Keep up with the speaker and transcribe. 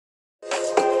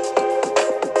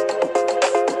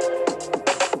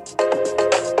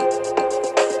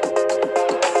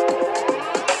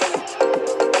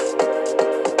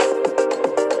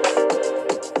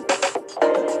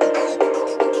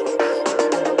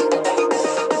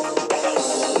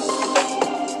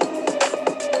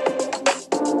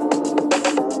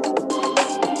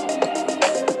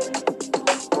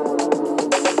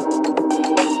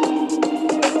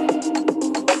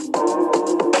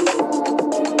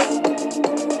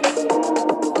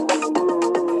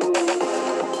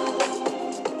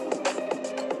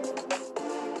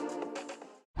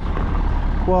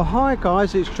Well, hi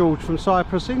guys, it's George from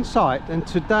Cyprus Insight, and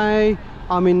today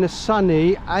I'm in the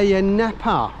sunny Ayia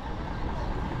Napa,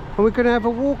 and we're going to have a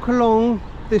walk along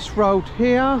this road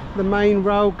here, the main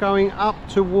road going up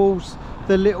towards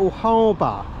the little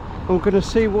harbour. And we're going to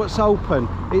see what's open.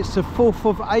 It's the 4th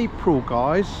of April,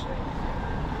 guys.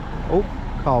 Oh,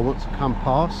 car wants to come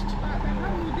past.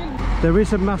 There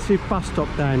is a massive bus stop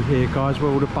down here, guys,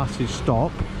 where all the buses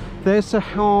stop. There's the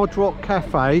Hard Rock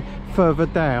Cafe further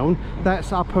down.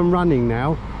 That's up and running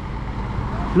now.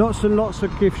 Lots and lots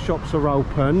of gift shops are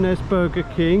open. There's Burger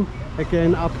King,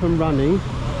 again up and running.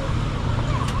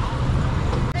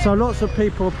 So lots of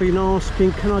people have been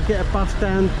asking, can I get a bus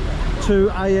down to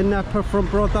Ayia Napa from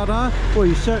Brodara? Well,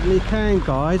 you certainly can,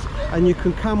 guys, and you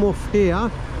can come off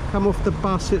here, come off the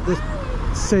bus at the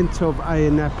centre of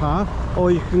Ayia Napa,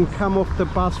 or you can come off the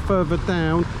bus further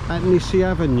down at Nisi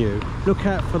Avenue. Look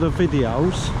out for the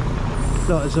videos.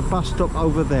 Look, there's a bus stop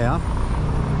over there.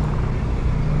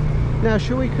 Now,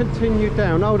 shall we continue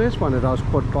down? Oh, there's one of those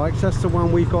quad bikes. That's the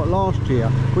one we got last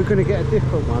year. We're going to get a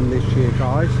different one this year,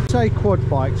 guys. Say quad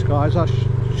bikes, guys. I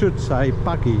should say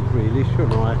buggy, really,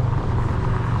 shouldn't I?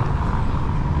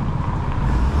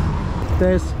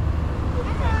 There's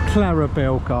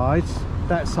Clarabelle, guys.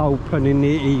 That's open in the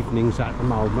evenings at the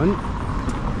moment.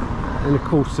 And of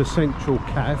course the Central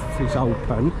Cafe is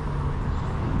open.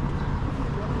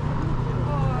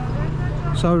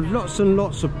 So lots and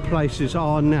lots of places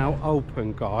are now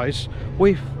open, guys.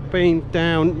 We've been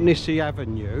down Nisi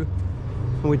Avenue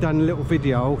and we've done a little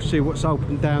video, see what's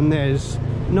open down there.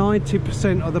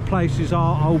 90% of the places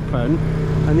are open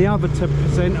and the other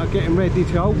 10% are getting ready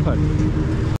to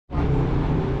open.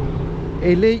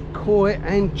 Elite, Koi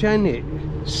and Janet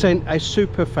sent a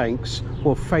super thanks.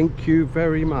 Well, thank you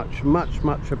very much,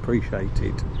 much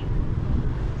appreciated.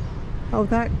 Oh,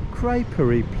 that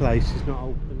creperie place is not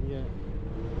open yet.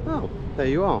 Oh, there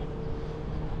you are.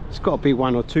 It's got to be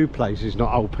one or two places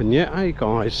not open yet, hey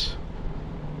guys.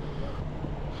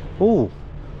 Oh,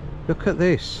 look at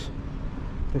this.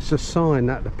 It's a sign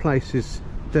that the place is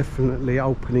definitely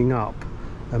opening up.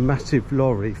 A massive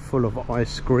lorry full of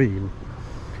ice cream.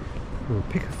 Oh,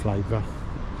 pick a flavour.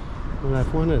 We'll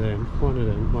have one of them, one of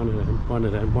them, one of them, one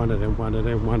of them, one of them, one of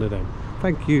them, one of them.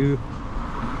 Thank you.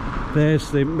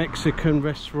 There's the Mexican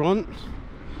restaurant.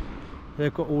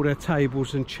 They've got all their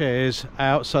tables and chairs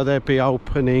out, so they'll be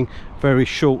opening very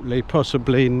shortly,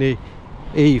 possibly in the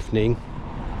evening.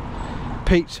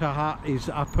 Pizza Hut is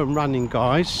up and running,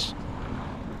 guys.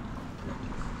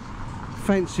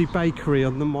 Fancy bakery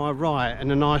on my right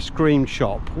and an ice cream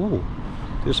shop. Ooh,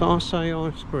 does I say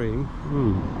ice cream?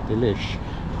 Delish.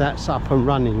 That's up and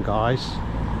running, guys.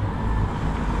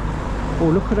 Oh,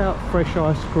 look at that fresh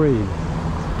ice cream.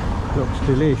 Looks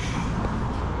delish.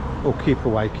 Oh, keep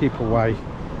away, keep away.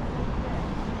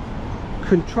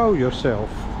 Control yourself.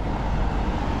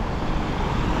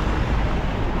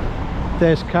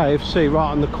 There's KFC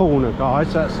right on the corner,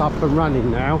 guys. That's up and running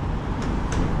now.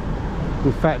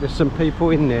 In fact, there's some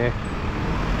people in there.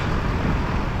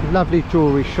 Lovely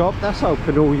jewellery shop. That's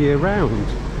open all year round.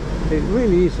 It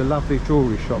really is a lovely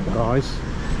jewellery shop, guys.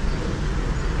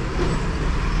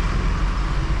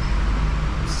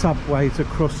 Subway's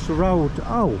across the road.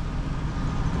 Oh,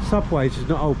 Subway's is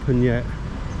not open yet.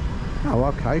 Oh,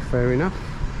 okay, fair enough.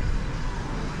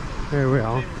 There we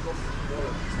are.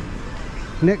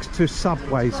 Next to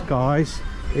Subway's, guys,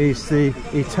 is the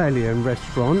Italian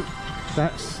restaurant.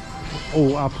 That's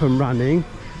all up and running.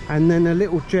 And then a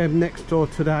little gem next door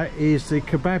to that is the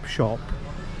kebab shop.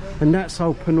 And that's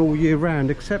open all year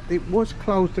round, except it was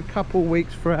closed a couple of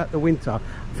weeks throughout the winter.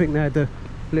 I think they had a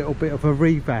little bit of a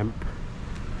revamp.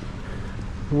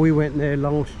 We went there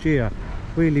last year.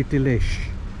 Really delish.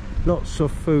 Lots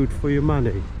of food for your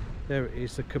money. There it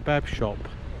is, the kebab shop.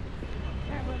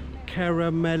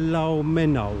 Caramello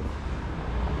Meno.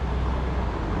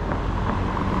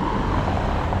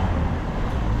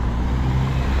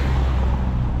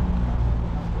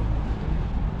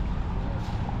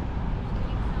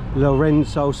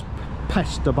 Lorenzo's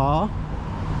Pasta Bar.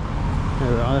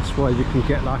 There we are, that's where you can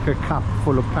get like a cup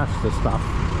full of pasta stuff.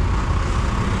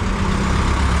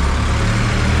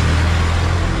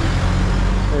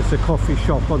 There's a coffee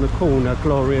shop on the corner,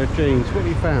 Gloria Jeans. What have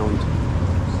you found?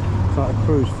 It's like a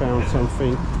cruise found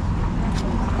something.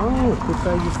 Oh, good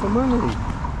value for money.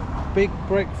 Big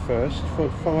breakfast for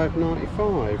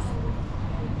 $5.95.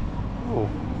 Oh,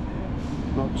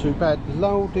 not too bad.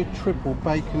 Loaded triple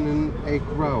bacon and egg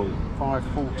roll,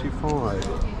 $5.45.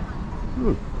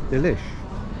 Delish.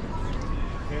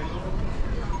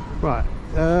 Right.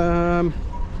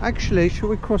 Actually, shall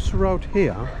we cross the road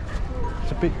here?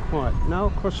 it's a bit quiet. No,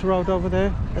 across the road over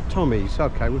there at Tommy's.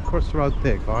 Okay, we've crossed the road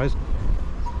there, guys.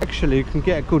 Actually, you can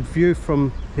get a good view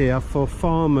from here for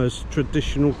Farmer's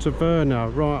Traditional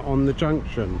Taverna right on the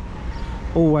junction.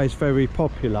 Always very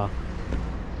popular.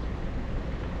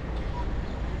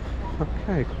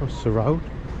 Okay, across the road.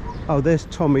 Oh, there's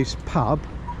Tommy's pub.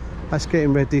 That's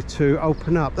getting ready to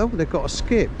open up. Oh, they've got a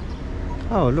skip.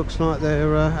 Oh, it looks like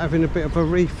they're having a bit of a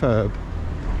refurb.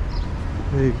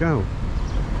 There you go.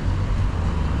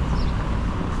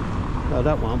 Oh,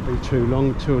 that won't be too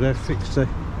long till they fix the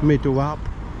middle up.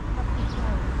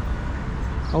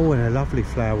 Oh, and they're lovely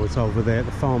flowers over there at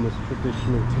the Farmer's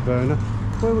Traditional Taverna.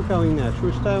 Where we're going now? Shall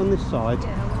we stay on this side?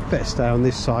 Yeah. Better stay on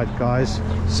this side, guys.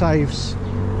 Saves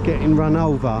getting run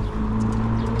over.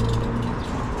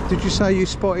 Did you say you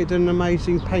spotted an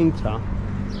amazing painter?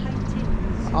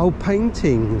 Paintings. Oh,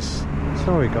 paintings.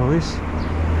 Sorry, guys.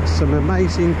 Some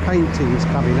amazing paintings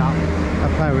coming up,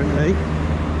 apparently.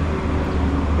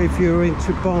 If you're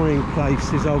into buying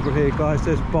places over here, guys,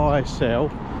 there's buy, sell.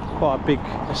 Quite a big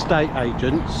estate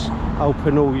agents,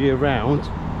 open all year round.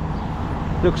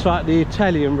 Looks like the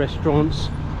Italian restaurant's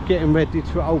getting ready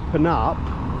to open up.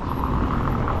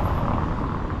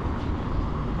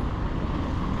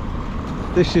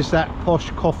 This is that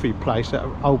posh coffee place that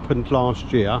opened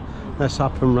last year. That's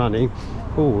up and running.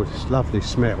 Oh, this lovely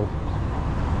smell.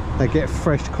 They get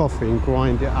fresh coffee and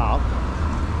grind it up.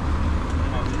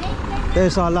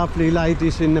 There's our lovely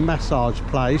ladies in the massage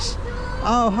place.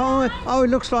 Oh, hi. Oh, it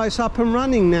looks like it's up and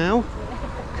running now.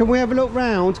 Can we have a look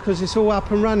round? Because it's all up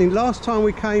and running. Last time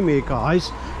we came here, guys,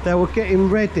 they were getting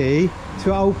ready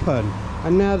to open.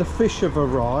 And now the fish have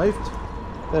arrived.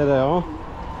 There they are.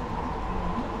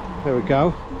 There we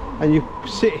go. And you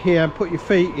sit here and put your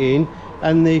feet in,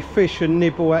 and the fish and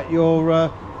nibble at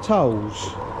your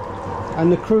toes.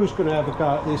 And the crew's going to have a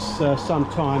go at this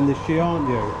sometime this year, aren't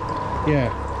you?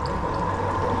 Yeah.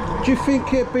 Do you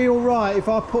think it'd be alright if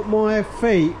I put my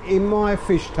feet in my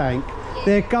fish tank?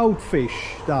 They're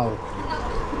goldfish, though.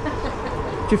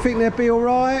 Do you think they'd be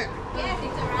alright? Yes,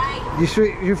 it's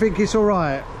alright. You think it's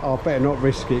alright? Oh, I better not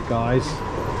risk it, guys.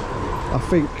 I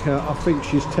think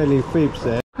she's telling fibs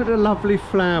there. Look at the lovely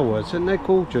flowers, and they're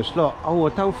gorgeous. Look, oh,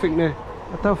 I don't think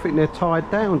they're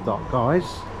tied down,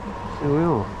 guys. There we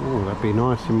are. Oh, that'd be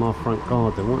nice in my front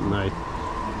garden, wouldn't they?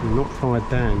 They're not tied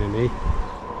down any.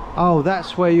 Oh,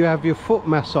 that's where you have your foot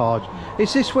massage.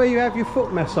 Is this where you have your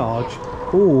foot massage?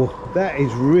 Oh, that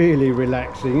is really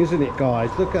relaxing, isn't it,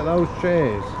 guys? Look at those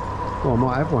chairs. Oh, I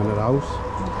might have one of those.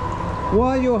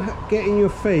 While you're getting your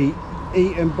feet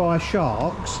eaten by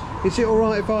sharks, is it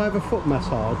alright if I have a foot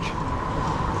massage?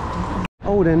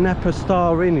 Oh, the Napa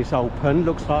Star Inn is open.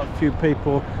 Looks like a few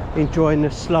people enjoying the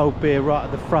slow beer right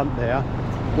at the front there,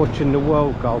 watching the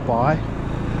world go by.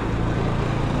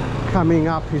 Coming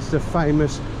up is the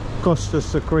famous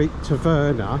Costas the Greek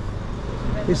Taverna.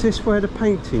 Is this where the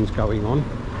painting's going on?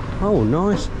 Oh,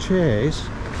 nice chairs.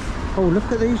 Oh,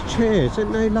 look at these chairs,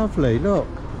 aren't they lovely? Look.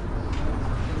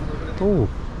 Oh,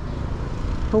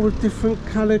 all the different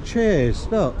coloured chairs,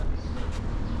 look.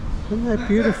 Aren't they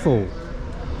beautiful?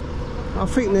 I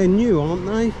think they're new, aren't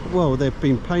they? Well, they've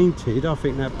been painted. I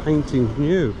think that painting's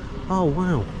new. Oh,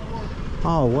 wow.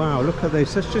 Oh, wow, look at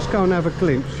this. Let's just go and have a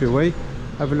glimpse, shall we?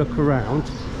 Have a look around.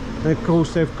 And of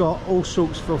course they've got all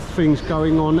sorts of things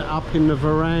going on up in the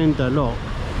veranda. Look,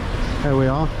 there we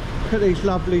are. Look at these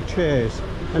lovely chairs,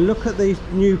 and look at these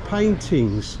new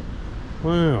paintings.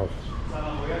 Wow,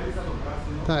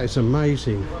 that is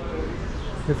amazing.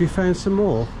 Have you found some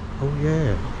more? Oh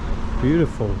yeah,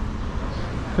 beautiful.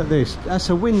 Look at this.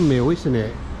 That's a windmill, isn't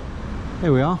it?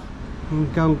 There we are. You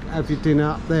can go and have your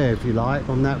dinner up there if you like,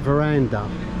 on that veranda.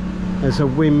 There's a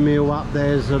windmill up there,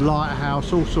 there's a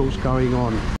lighthouse, all sorts going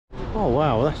on. Oh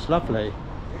wow, that's lovely.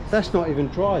 That's not even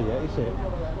dry yet, is it?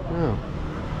 No.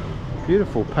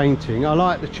 Beautiful painting. I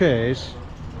like the chairs.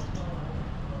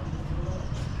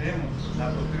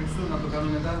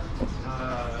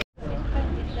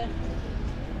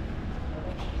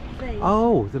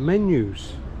 Oh, the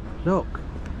menus. Look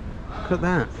at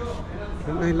that.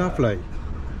 Aren't they lovely?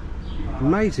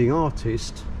 Amazing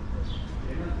artist.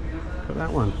 Look at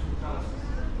that one.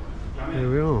 There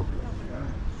we are.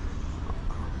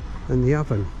 And the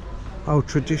oven. Oh,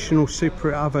 traditional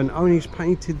Cypriot oven. Oh, and he's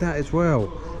painted that as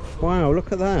well. Wow,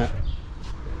 look at that.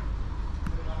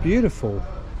 Beautiful.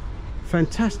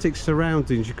 Fantastic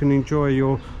surroundings. You can enjoy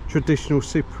your traditional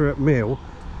Cypriot meal.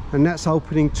 And that's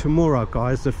opening tomorrow,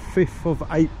 guys, the 5th of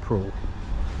April.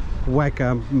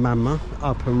 Wagga Mama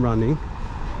up and running.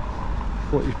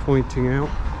 What he's pointing out.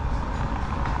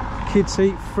 Kids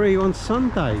eat free on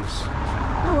Sundays.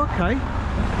 Oh, okay.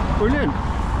 Brilliant.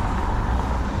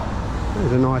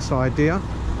 There's a nice idea.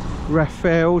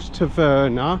 Raphael's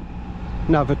Taverna,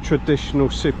 another traditional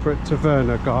Cypriot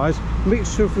taverna, guys.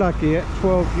 Mixture of laggy at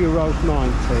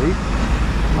 €12.90.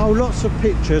 Oh, lots of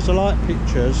pictures. I like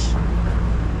pictures.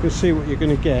 You'll see what you're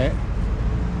going to get.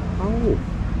 Oh,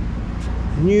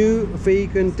 new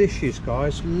vegan dishes,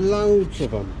 guys. Loads of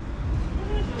them.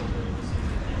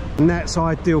 And that's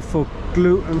ideal for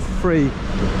gluten-free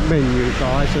menu,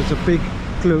 guys. There's a big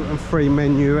gluten-free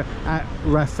menu at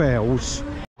Raphael's.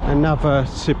 Another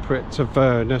Cypriot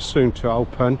taverna soon to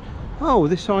open. Oh,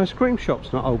 this ice cream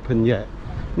shop's not open yet.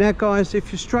 Now, guys,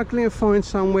 if you're struggling to find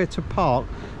somewhere to park,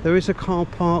 there is a car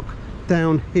park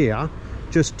down here.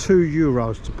 Just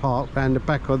 €2 to park around the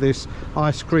back of this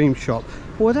ice cream shop.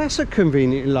 Well, that's a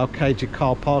conveniently located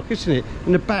car park, isn't it?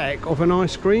 In the back of an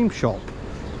ice cream shop.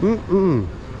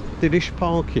 Delish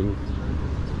parking.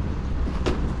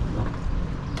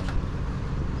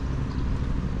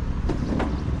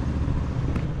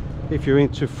 If you're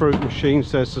into fruit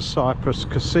machines, there's the Cyprus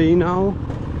Casino.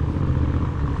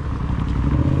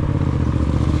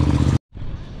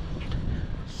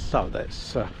 So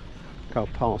let's go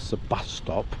past the bus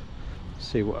stop,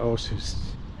 see what else is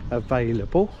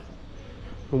available.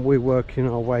 And we're working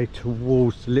our way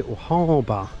towards the little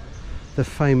harbour, the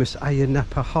famous Ayia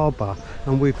Napa harbour.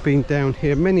 And we've been down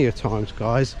here many a times,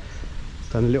 guys.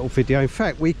 Done a little video. In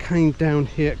fact, we came down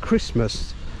here at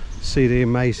Christmas, see the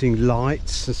amazing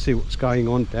lights and see what's going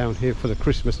on down here for the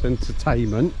Christmas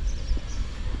entertainment.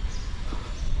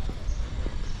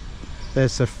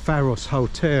 There's the Pharos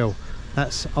Hotel,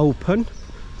 that's open.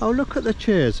 Oh, look at the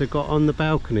chairs they've got on the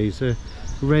balconies, the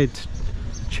red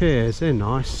chairs, they're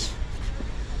nice,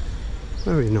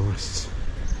 very nice.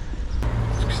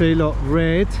 See, look,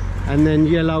 red and then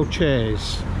yellow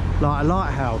chairs, like a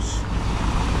lighthouse.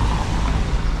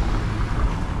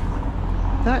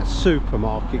 That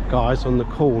supermarket, guys, on the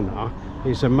corner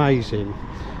is amazing.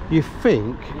 You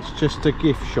think it's just a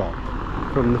gift shop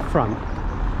from the front.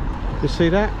 You see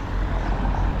that?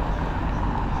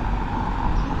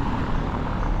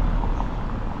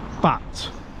 But,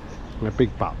 a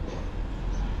big but,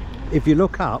 if you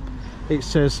look up, it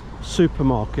says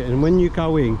supermarket, and when you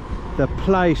go in, the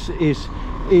place is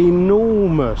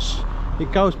enormous.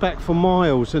 It goes back for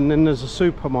miles, and then there's a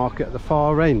supermarket at the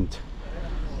far end.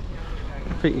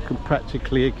 I think you can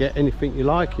practically get anything you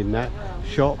like in that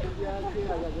shop.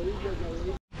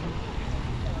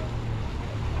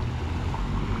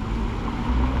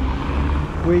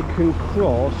 We can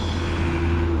cross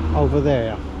over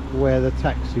there where the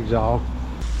taxis are.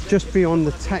 Just beyond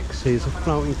the taxis, a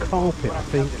floating carpet, I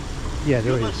think. Yeah,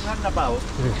 there is.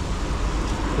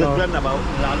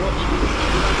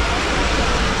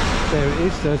 There it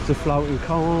is, there's the floating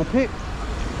carpet.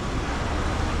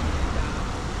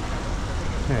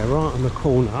 Yeah, right on the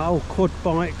corner. Oh, quad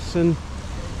bikes and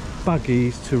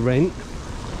buggies to rent,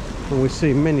 and we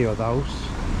see many of those.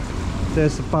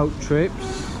 There's the boat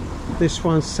trips. This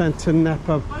one's Santa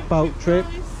Napa boat trip,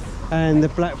 and the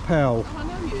Black Pearl.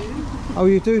 Oh,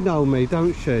 you do know me,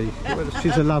 don't she?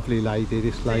 She's a lovely lady,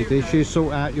 this lady. She'll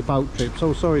sort out your boat trips.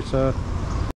 Oh, sorry, sir.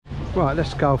 Right,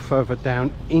 let's go further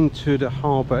down into the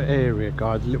harbour area,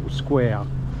 guys, a little square.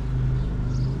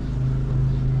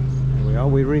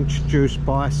 We were introduced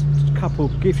by a couple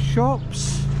of gift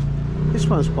shops. This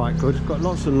one's quite good. It's got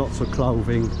lots and lots of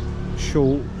clothing,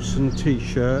 shorts and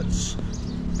t-shirts,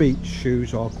 beach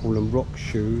shoes, I call them rock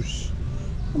shoes.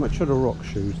 How much are the rock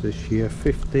shoes this year?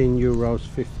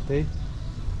 €15.50.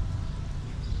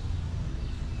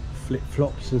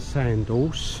 Flip-flops and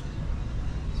sandals.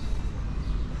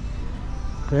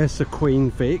 There's the Queen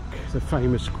Vic, the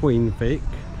famous Queen Vic,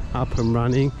 up and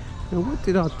running. Now, what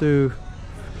did I do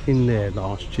in there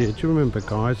last year? Do you remember,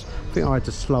 guys? I think I had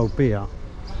a slow beer.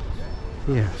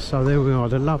 Yeah, so there we are,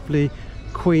 the lovely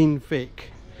Queen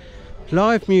Vic.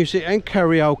 Live music and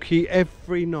karaoke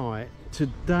every night.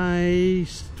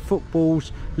 Today's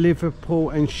football's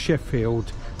Liverpool and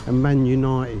Sheffield and Man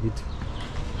United.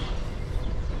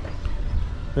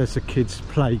 There's a kids'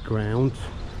 playground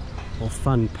or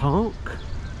fun park.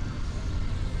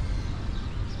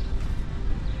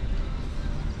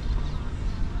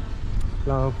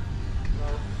 Let's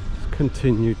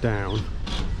continue down.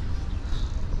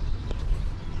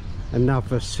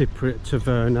 Another Cypriot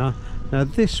taverna. Now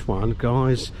this one,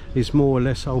 guys, is more or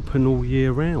less open all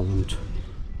year round.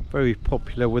 Very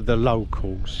popular with the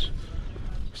locals.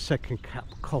 Second Cap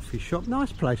coffee shop.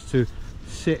 Nice place to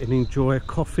sit and enjoy a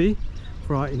coffee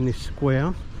right in this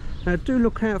square. Now do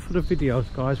look out for the videos,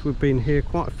 guys. We've been here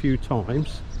quite a few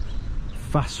times.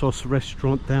 Vassos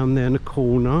restaurant down there in the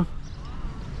corner.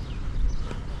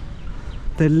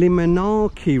 The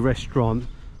Limonaki restaurant.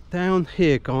 down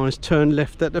here guys, turn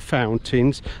left at the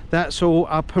fountains. That's all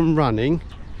up and running,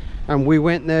 and we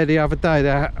went there the other day.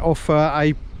 They offer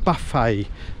a buffet.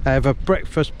 They have a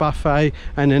breakfast buffet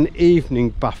and an evening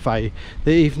buffet.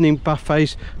 The evening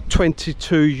buffet's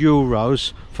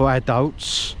 €22 for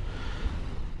adults,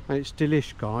 and it's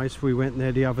delish guys. We went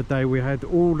there the other day. We had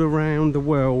all around the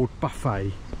world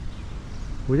buffet.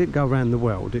 We didn't go around the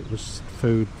world, it was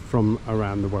food from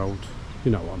around the world,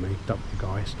 you know what I mean, don't you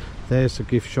guys? There's a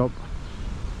gift shop,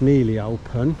 nearly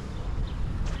open.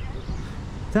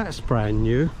 That's brand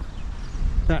new.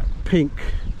 That pink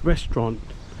restaurant,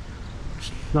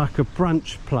 it's like a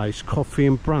brunch place, coffee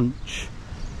and brunch.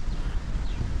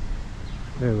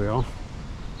 There we are.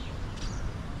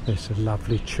 There's a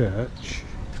lovely church.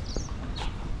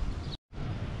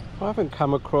 I haven't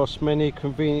come across many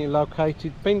conveniently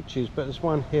located benches, but there's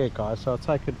one here guys, so I'll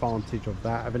take advantage of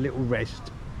that, have a little rest.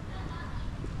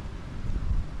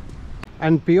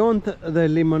 And beyond the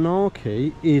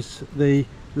Limonarchy is the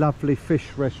lovely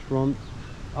fish restaurant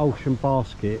Ocean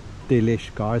Basket. Delish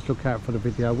guys, look out for the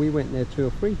video. We went there 2 or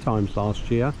 3 times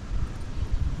last year.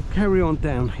 We'll carry on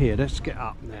down here. Let's get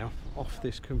up now off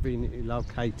this conveniently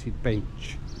located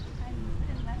bench.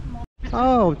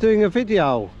 Oh, doing a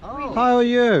video. Oh. How are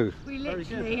you? We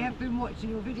literally have been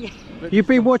watching your video. You've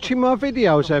been watching my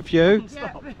videos, have you?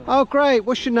 Yeah. Oh great,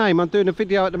 what's your name? I'm doing a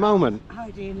video at the moment.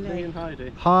 Heidi and Lee. and Heidi.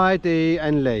 Heidi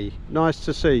and Lee, nice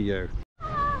to see you.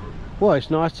 Well, it's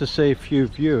nice to see a few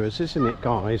viewers, isn't it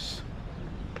guys?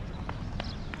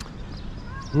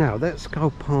 Now let's go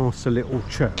past a little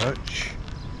church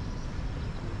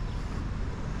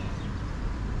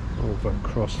over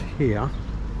across here.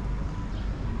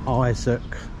 Isaac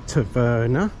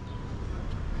Taverna,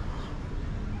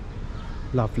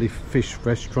 lovely fish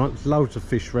restaurants, loads of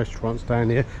fish restaurants down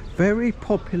here, very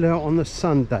popular on the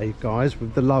Sunday guys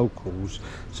with the locals,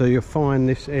 so you'll find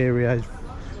this area is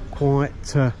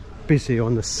quite busy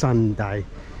on the Sunday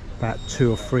about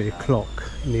 2 or 3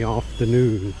 o'clock in the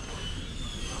afternoon.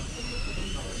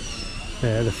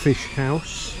 There, the fish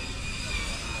house,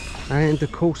 and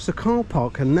of course the car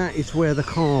park, and that is where the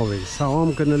car is. So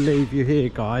I'm going to leave you here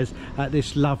guys at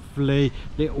this lovely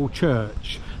little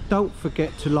church. Don't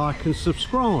forget to like and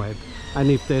subscribe,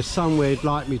 and if there's somewhere you'd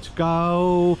like me to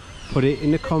go, put it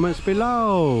in the comments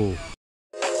below.